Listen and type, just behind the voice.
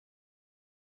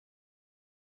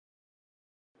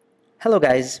Hello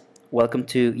guys, welcome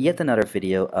to yet another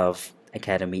video of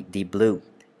Academy Deepblu.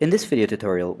 In this video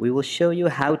tutorial, we will show you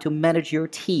how to manage your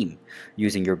team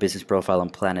using your business profile on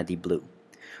Planet Deepblu.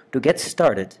 To get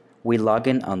started, we log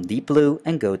in on Deepblu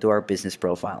and go to our business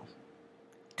profile.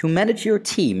 To manage your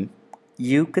team,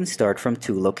 you can start from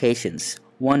two locations,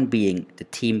 one being the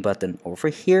team button over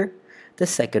here, the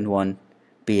second one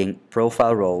being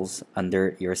profile roles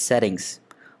under your settings.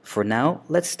 For now,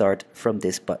 let's start from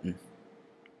this button.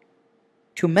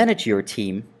 To manage your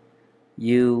team,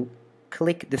 you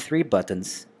click the three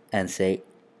buttons and say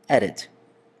Edit.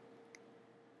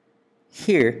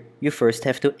 Here, you first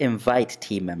have to invite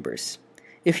team members.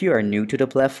 If you are new to the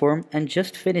platform and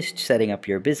just finished setting up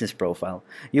your business profile,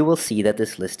 you will see that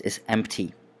this list is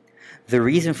empty. The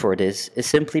reason for this is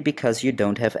simply because you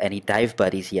don't have any dive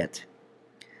buddies yet.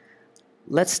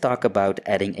 Let's talk about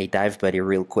adding a dive buddy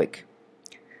real quick.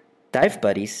 Dive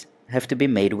buddies have to be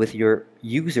made with your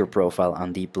user profile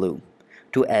on Deepblu.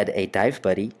 To add a dive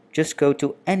buddy, just go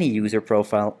to any user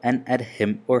profile and add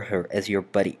him or her as your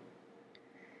buddy.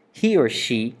 He or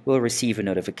she will receive a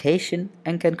notification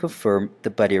and can confirm the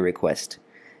buddy request.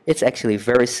 It's actually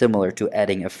very similar to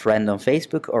adding a friend on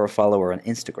Facebook or a follower on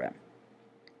Instagram.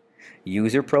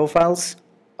 User profiles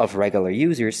of regular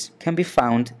users can be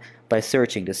found by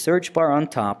searching the search bar on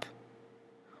top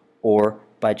or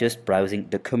by just browsing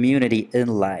the community in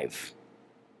live.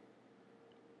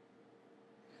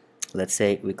 Let's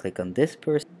say we click on this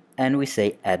person and we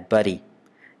say add buddy.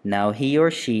 Now he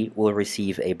or she will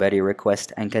receive a buddy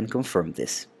request and can confirm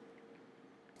this.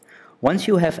 Once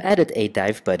you have added a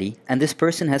dive buddy and this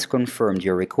person has confirmed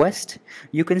your request,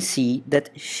 you can see that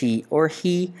she or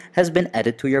he has been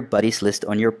added to your buddies list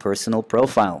on your personal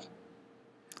profile.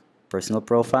 Personal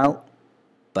profile,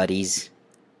 buddies.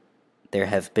 There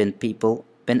have been people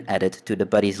been added to the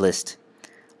buddies list.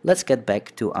 Let's get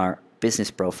back to our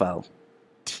business profile.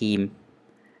 Team,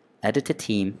 edit a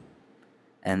team,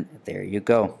 and there you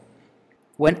go.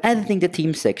 When editing the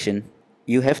team section,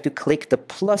 you have to click the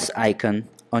plus icon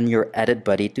on your added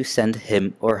buddy to send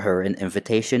him or her an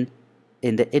invitation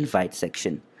in the invite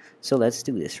section. So let's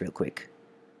do this real quick.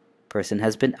 Person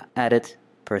has been added,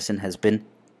 person has been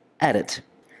added.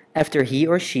 After he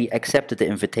or she accepted the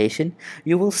invitation,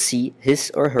 you will see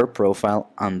his or her profile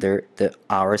under the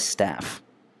Our Staff.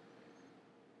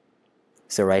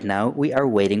 So right now we are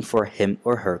waiting for him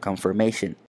or her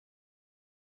confirmation.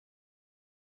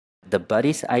 The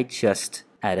buddies I just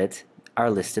added are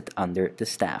listed under the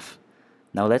staff.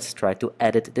 Now let's try to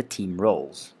edit the team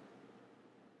roles.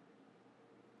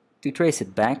 To trace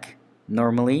it back,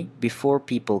 normally before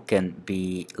people can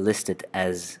be listed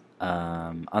as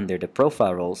under the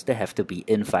profile roles, they have to be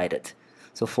invited.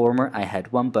 So I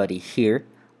had one buddy here,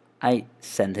 I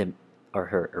sent him or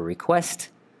her a request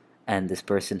and this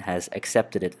person has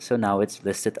accepted it, so now it's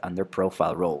listed under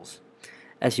profile roles.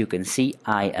 As you can see,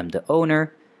 I am the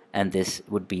owner and this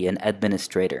would be an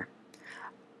administrator.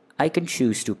 I can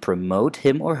choose to promote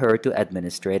him or her to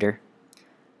administrator,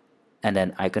 and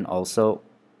then I can also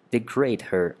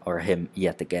degrade her or him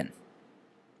yet again.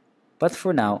 But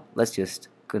for now, let's just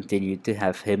continue to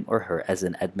have him or her as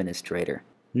an administrator.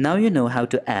 Now you know how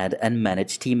to add and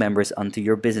manage team members onto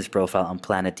your business profile on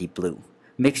Planet Deepblu.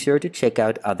 Make sure to check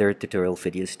out other tutorial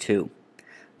videos too.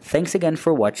 Thanks again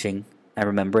for watching, and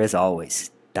remember, as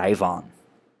always, dive on.